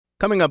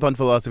Coming up on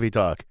Philosophy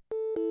Talk.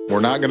 We're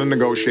not going to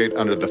negotiate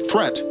under the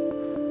threat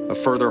of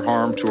further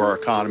harm to our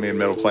economy and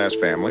middle-class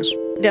families.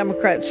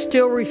 Democrats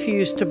still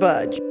refuse to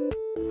budge.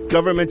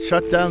 Government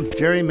shutdowns,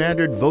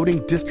 gerrymandered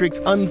voting districts,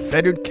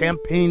 unfettered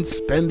campaign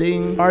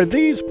spending. Are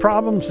these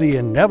problems the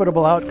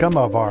inevitable outcome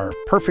of our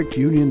perfect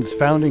union's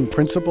founding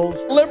principles?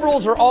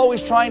 Liberals are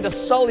always trying to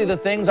sully the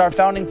things our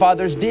founding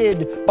fathers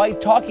did by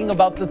talking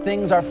about the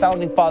things our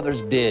founding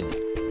fathers did.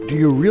 Do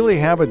you really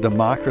have a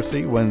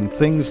democracy when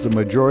things the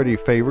majority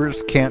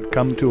favors can't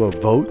come to a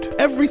vote?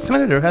 Every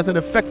senator has an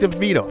effective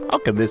veto. How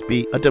can this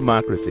be a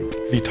democracy?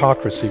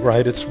 Vetocracy,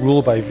 right? It's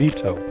ruled by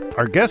veto.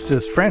 Our guest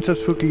is Francis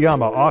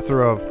Fukuyama,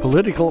 author of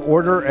Political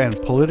Order and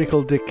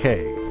Political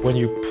Decay. When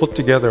you put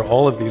together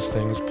all of these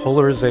things,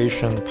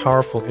 polarization,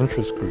 powerful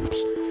interest groups,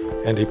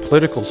 and a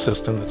political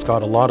system that's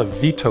got a lot of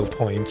veto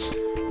points,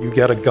 you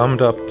get a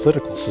gummed up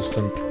political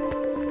system.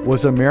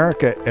 Was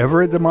America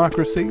ever a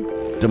democracy?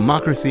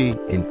 Democracy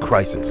in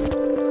crisis.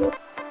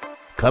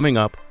 Coming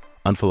up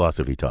on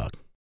Philosophy Talk.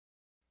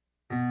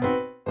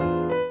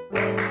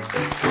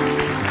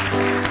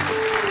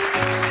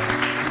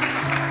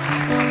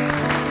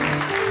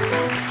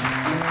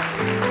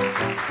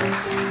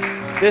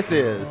 This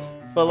is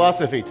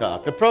Philosophy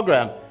Talk, the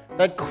program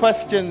that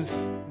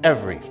questions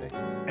everything.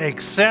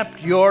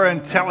 Except your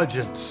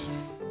intelligence.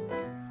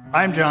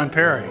 I'm John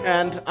Perry.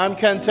 And I'm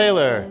Ken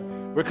Taylor.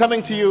 We're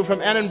coming to you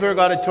from Annenberg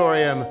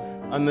Auditorium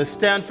on the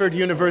Stanford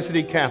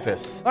University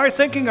campus. Our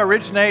thinking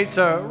originates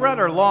a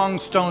rather long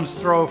stone's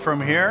throw from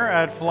here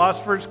at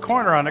Philosopher's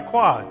Corner on the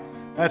Quad.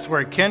 That's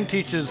where Ken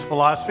teaches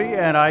philosophy,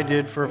 and I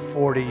did for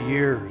 40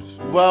 years.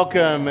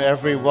 Welcome,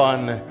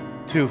 everyone,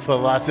 to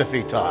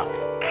Philosophy Talk.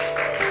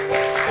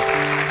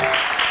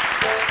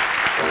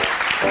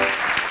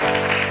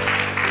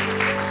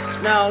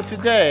 Now,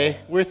 today,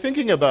 we're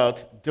thinking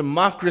about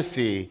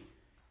democracy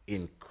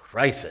in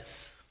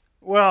crisis.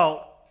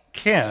 Well,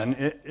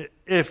 Ken,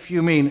 if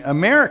you mean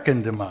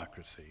American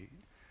democracy,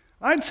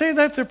 I'd say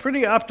that's a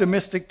pretty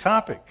optimistic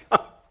topic.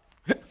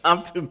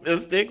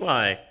 Optimistic?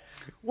 Why?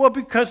 Well,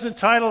 because the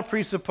title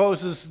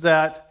presupposes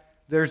that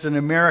there's an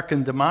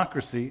American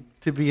democracy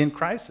to be in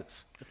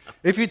crisis.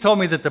 If you told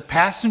me that the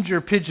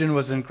passenger pigeon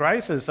was in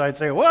crisis, I'd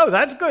say, whoa,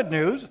 that's good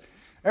news.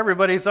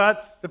 Everybody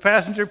thought the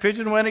passenger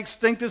pigeon went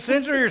extinct a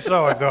century or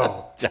so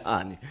ago.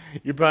 John,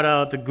 you brought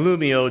out the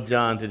gloomy old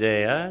John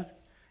today, huh?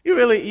 You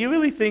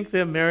really think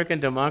the American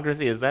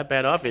democracy is that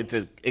bad off? It's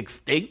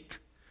extinct?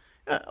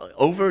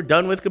 Over,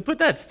 done with? Kaput?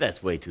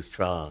 That's way too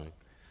strong.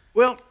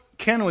 Well,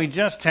 Ken, we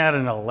just had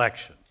an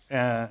election,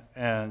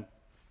 and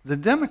the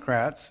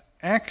Democrats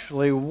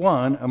actually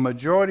won a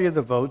majority of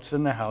the votes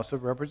in the House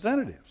of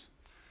Representatives.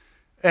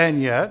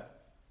 And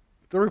yet,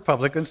 the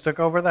Republicans took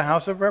over the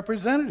House of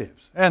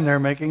Representatives, and they're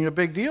making a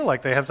big deal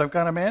like they have some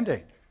kind of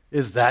mandate.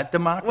 Is that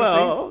democracy?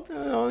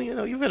 Well,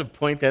 you've got a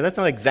point there. That's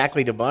not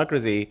exactly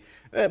democracy.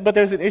 But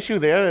there's an issue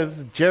there.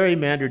 There's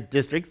gerrymandered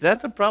districts.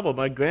 That's a problem.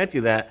 I grant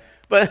you that.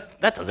 But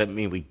that doesn't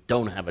mean we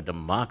don't have a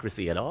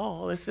democracy at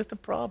all. It's just a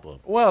problem.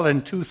 Well,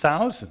 in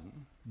 2000,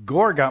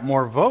 Gore got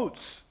more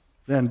votes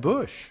than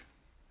Bush.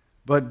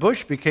 But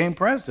Bush became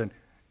president.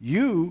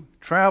 You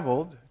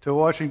traveled to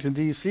Washington,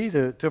 D.C.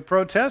 to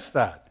protest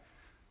that.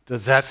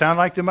 Does that sound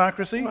like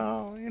democracy?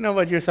 Well, you know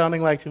what you're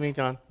sounding like to me,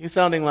 John? You're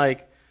sounding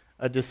like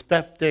a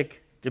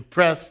dyspeptic,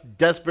 depressed,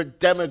 desperate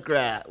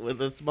Democrat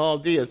with a small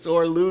d, a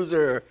sore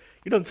loser.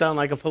 You don't sound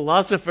like a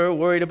philosopher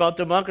worried about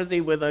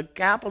democracy with a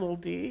capital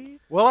D.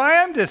 Well, I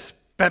am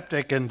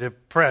dyspeptic and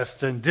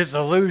depressed and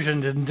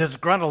disillusioned and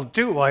disgruntled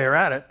too while you're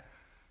at it.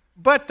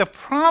 But the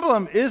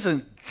problem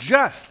isn't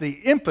just the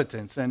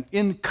impotence and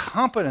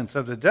incompetence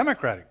of the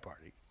Democratic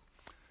Party,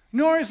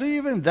 nor is it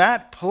even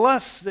that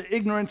plus the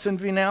ignorance and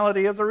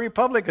venality of the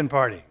Republican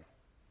Party.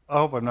 I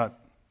hope I'm not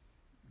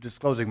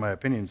disclosing my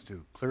opinions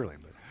too clearly,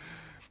 but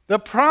the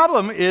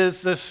problem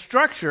is the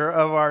structure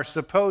of our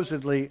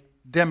supposedly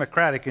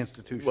democratic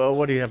institutions. Well,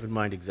 what do you have in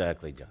mind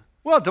exactly, John?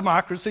 Well,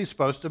 democracy is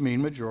supposed to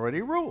mean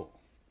majority rule.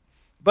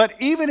 But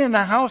even in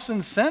the House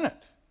and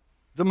Senate,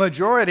 the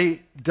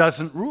majority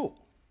doesn't rule.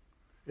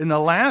 In the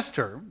last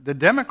term, the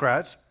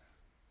Democrats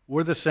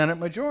were the Senate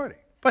majority,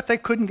 but they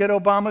couldn't get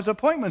Obama's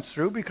appointments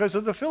through because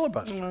of the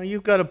filibuster. Well,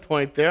 you've got a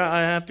point there,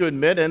 I have to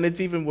admit, and it's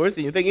even worse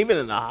than you think. Even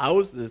in the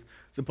House, this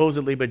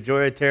supposedly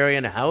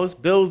majoritarian House,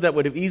 bills that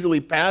would have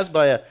easily passed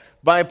by a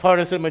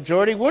bipartisan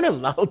majority weren't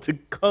allowed to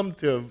come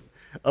to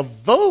a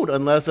vote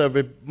unless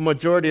a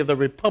majority of the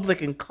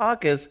Republican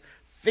caucus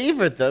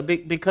favored them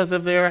because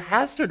of their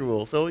Hastert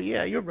rule. So,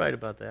 yeah, you're right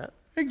about that.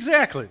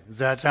 Exactly. Does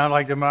that sound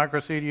like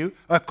democracy to you?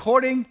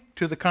 According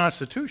to the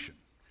Constitution,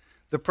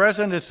 the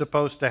president is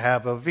supposed to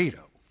have a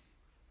veto,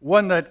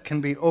 one that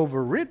can be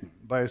overridden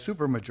by a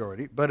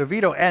supermajority, but a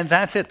veto, and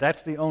that's it.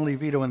 That's the only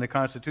veto in the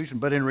Constitution.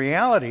 But in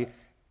reality,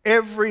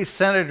 every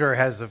senator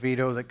has a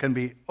veto that can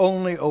be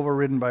only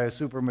overridden by a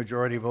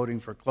supermajority voting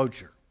for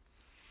cloture.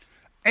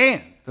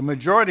 And the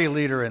majority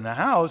leader in the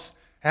House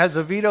has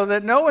a veto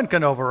that no one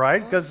can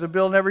override because the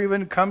bill never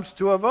even comes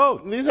to a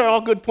vote. These are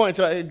all good points.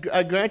 I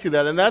grant you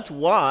that. And that's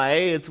why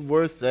it's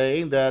worth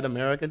saying that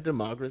American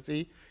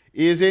democracy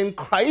is in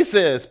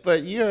crisis.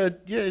 But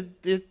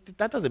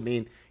that doesn't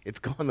mean it's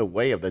gone the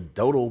way of the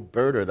dodo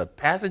bird or the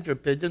passenger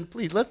pigeon.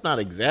 Please, let's not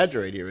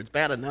exaggerate here. It's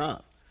bad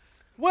enough.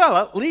 Well,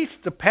 at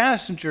least the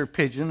passenger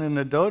pigeon and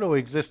the dodo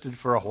existed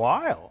for a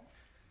while.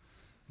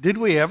 Did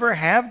we ever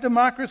have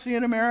democracy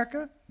in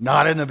America?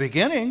 Not in the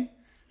beginning.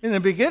 In the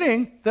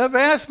beginning, the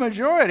vast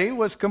majority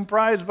was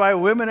comprised by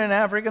women and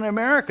African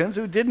Americans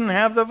who didn't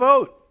have the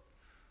vote.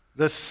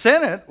 The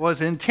Senate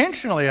was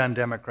intentionally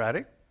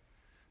undemocratic,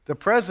 the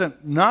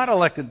president not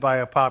elected by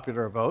a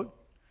popular vote,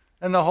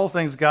 and the whole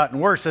thing's gotten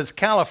worse. As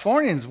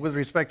Californians, with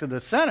respect to the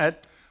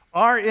Senate,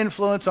 our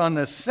influence on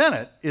the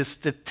Senate is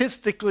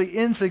statistically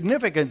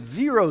insignificant,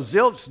 zero,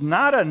 zilch,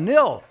 nada,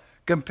 nil,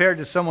 compared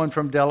to someone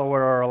from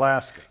Delaware or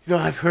Alaska. You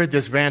know, I've heard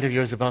this rant of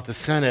yours about the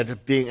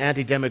Senate being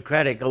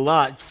anti-democratic a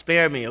lot.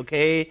 Spare me,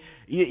 okay?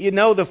 You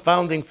know the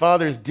Founding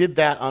Fathers did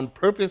that on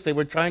purpose. They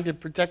were trying to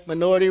protect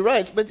minority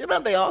rights, but you know,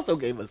 they also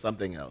gave us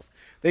something else.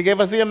 They gave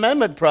us the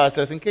amendment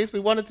process in case we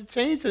wanted to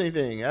change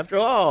anything. After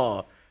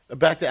all,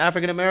 back to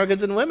African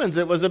Americans and women's,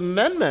 it was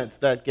amendments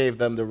that gave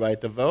them the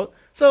right to vote.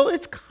 So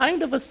it's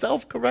kind of a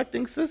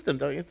self-correcting system,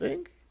 don't you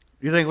think?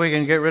 You think we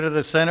can get rid of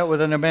the Senate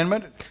with an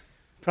amendment?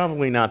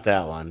 Probably not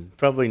that one.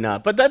 Probably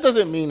not. But that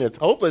doesn't mean it's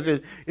hopeless.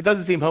 It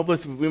doesn't seem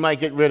hopeless. We might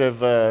get rid of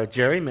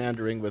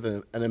gerrymandering with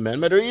an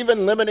amendment, or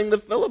even limiting the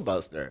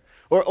filibuster,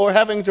 or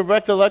having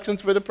direct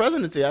elections for the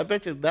presidency. I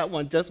bet you that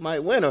one just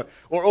might win,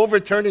 or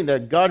overturning the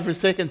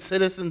godforsaken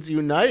Citizens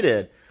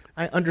United.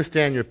 I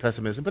understand your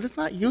pessimism, but it's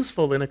not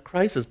useful in a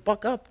crisis.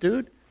 Buck up,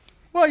 dude.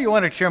 Well, you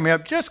want to cheer me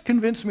up. Just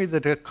convince me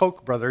that the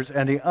Koch brothers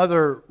and the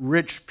other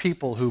rich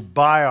people who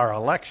buy our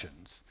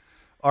elections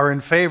are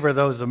in favor of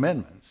those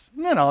amendments.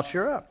 And then I'll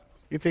cheer up.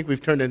 You think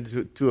we've turned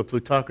into a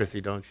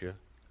plutocracy, don't you?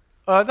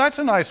 That's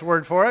a nice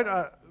word for it.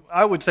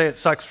 I would say it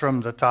sucks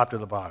from the top to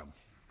the bottom.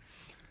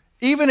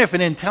 Even if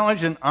an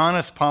intelligent,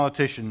 honest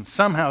politician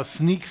somehow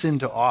sneaks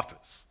into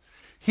office,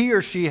 he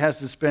or she has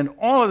to spend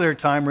all of their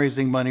time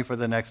raising money for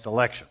the next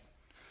election.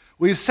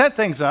 We've set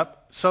things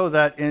up so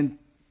that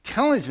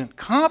intelligent,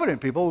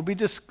 competent people will be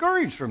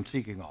discouraged from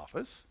seeking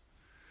office.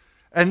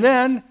 And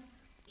then,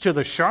 to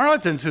the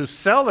charlatans who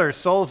sell their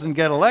souls and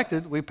get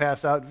elected, we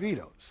pass out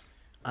vetoes.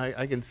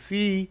 I can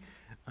see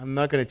I'm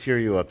not going to cheer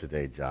you up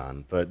today,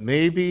 John, but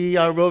maybe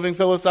our roving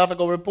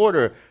philosophical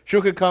reporter,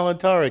 Shuka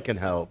Kalantari, can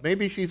help.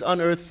 Maybe she's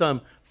unearthed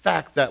some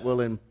facts that will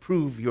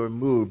improve your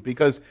mood,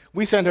 because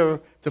we sent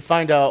her to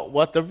find out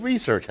what the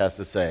research has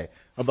to say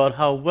about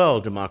how well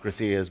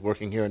democracy is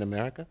working here in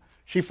America.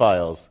 She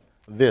files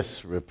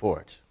this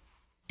report.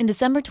 In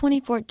December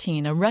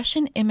 2014, a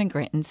Russian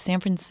immigrant in San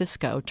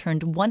Francisco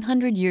turned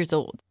 100 years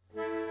old.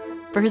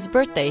 For his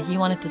birthday, he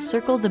wanted to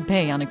circle the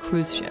bay on a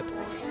cruise ship.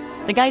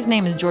 The guy's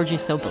name is Georgy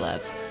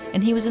Sobolev,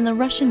 and he was in the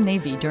Russian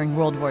Navy during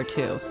World War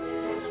II.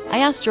 I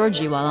asked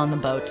Georgy while on the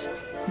boat,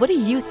 what do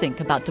you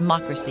think about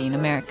democracy in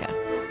America?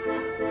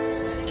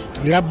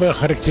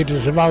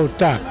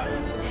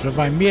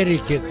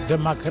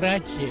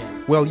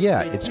 Well,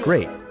 yeah, it's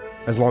great,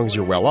 as long as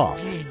you're well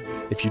off.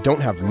 If you don't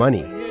have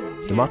money,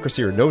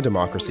 democracy or no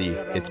democracy,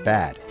 it's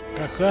bad.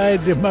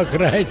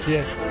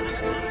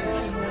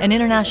 An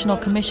international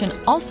commission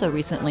also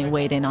recently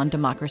weighed in on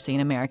democracy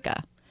in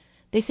America.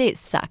 They say it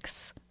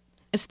sucks,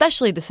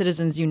 especially the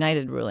Citizens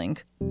United ruling.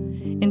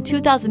 In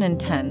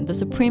 2010, the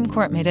Supreme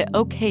Court made it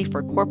okay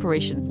for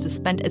corporations to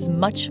spend as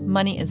much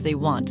money as they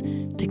want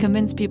to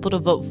convince people to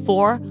vote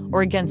for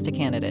or against a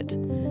candidate.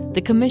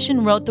 The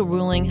commission wrote the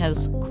ruling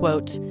has,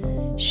 quote,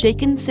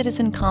 shaken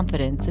citizen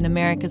confidence in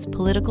America's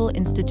political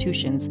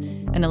institutions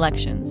and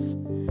elections.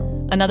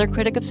 Another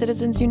critic of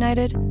Citizens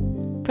United?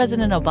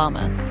 President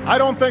Obama. I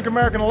don't think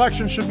American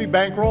elections should be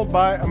bankrolled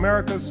by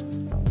America's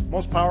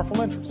most powerful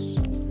interests,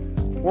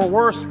 or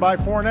worse, by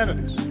foreign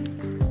entities.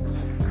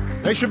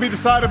 They should be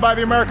decided by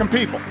the American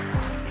people.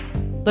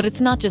 But it's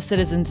not just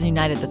Citizens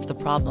United that's the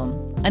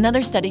problem.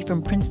 Another study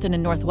from Princeton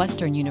and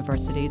Northwestern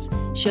universities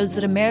shows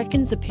that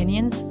Americans'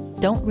 opinions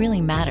don't really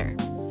matter.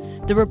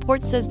 The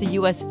report says the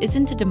U.S.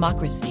 isn't a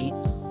democracy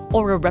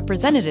or a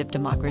representative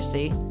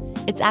democracy.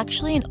 It's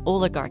actually an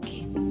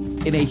oligarchy.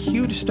 In a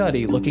huge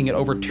study looking at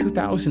over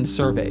 2,000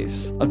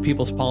 surveys of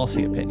people's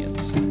policy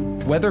opinions,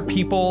 whether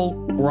people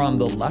were on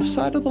the left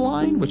side of the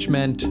line, which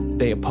meant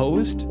they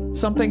opposed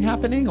something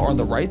happening, or on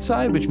the right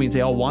side, which means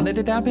they all wanted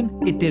it to happen,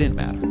 it didn't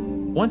matter.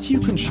 Once you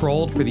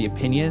controlled for the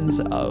opinions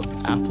of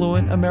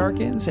affluent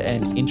Americans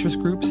and interest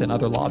groups and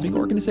other lobbying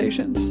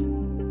organizations,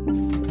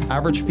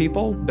 average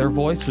people, their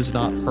voice was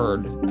not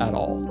heard at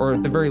all, or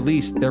at the very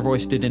least, their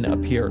voice didn't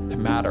appear to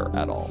matter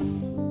at all.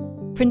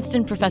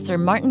 Princeton professor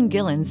Martin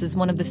Gillens is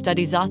one of the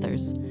study's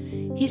authors.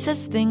 He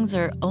says things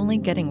are only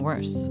getting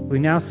worse. We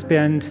now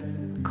spend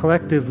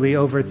collectively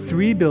over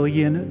 $3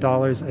 billion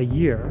a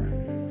year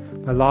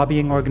by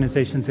lobbying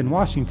organizations in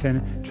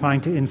Washington trying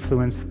to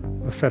influence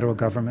the federal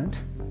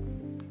government.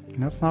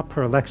 And that's not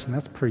per election,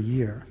 that's per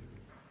year.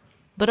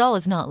 But all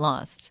is not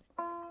lost.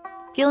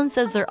 Gillen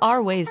says there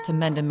are ways to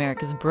mend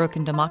America's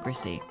broken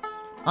democracy.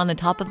 On the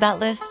top of that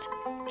list,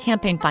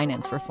 campaign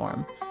finance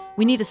reform.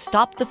 We need to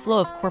stop the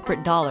flow of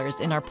corporate dollars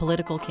in our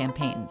political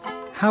campaigns.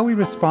 How we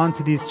respond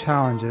to these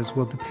challenges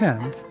will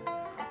depend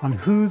on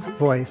whose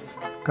voice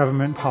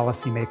government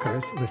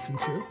policymakers listen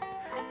to.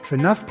 If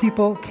enough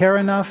people care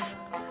enough,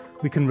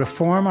 we can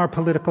reform our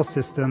political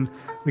system,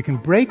 we can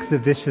break the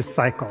vicious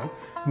cycle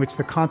in which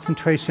the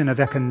concentration of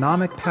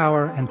economic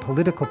power and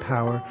political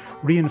power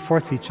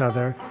reinforce each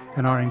other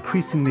and are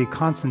increasingly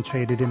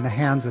concentrated in the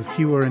hands of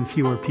fewer and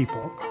fewer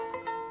people.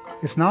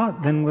 If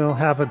not, then we'll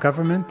have a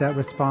government that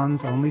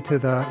responds only to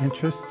the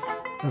interests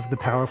of the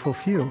powerful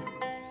few.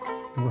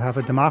 We'll have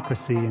a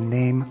democracy in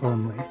name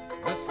only.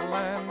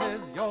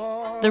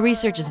 The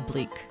research is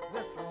bleak.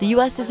 The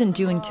U.S. isn't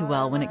doing too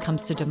well when it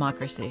comes to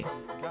democracy,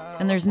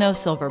 and there's no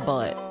silver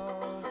bullet.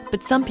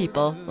 But some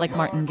people, like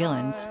Martin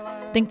Gilens,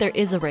 think there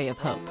is a ray of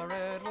hope.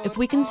 If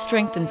we can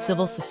strengthen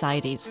civil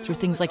societies through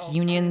things like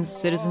unions,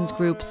 citizens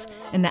groups,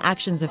 and the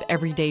actions of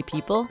everyday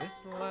people,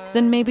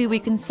 then maybe we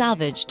can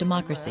salvage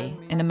democracy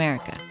in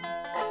America.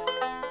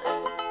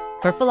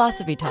 For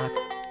Philosophy Talk,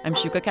 I'm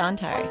Shuka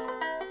Kalantari.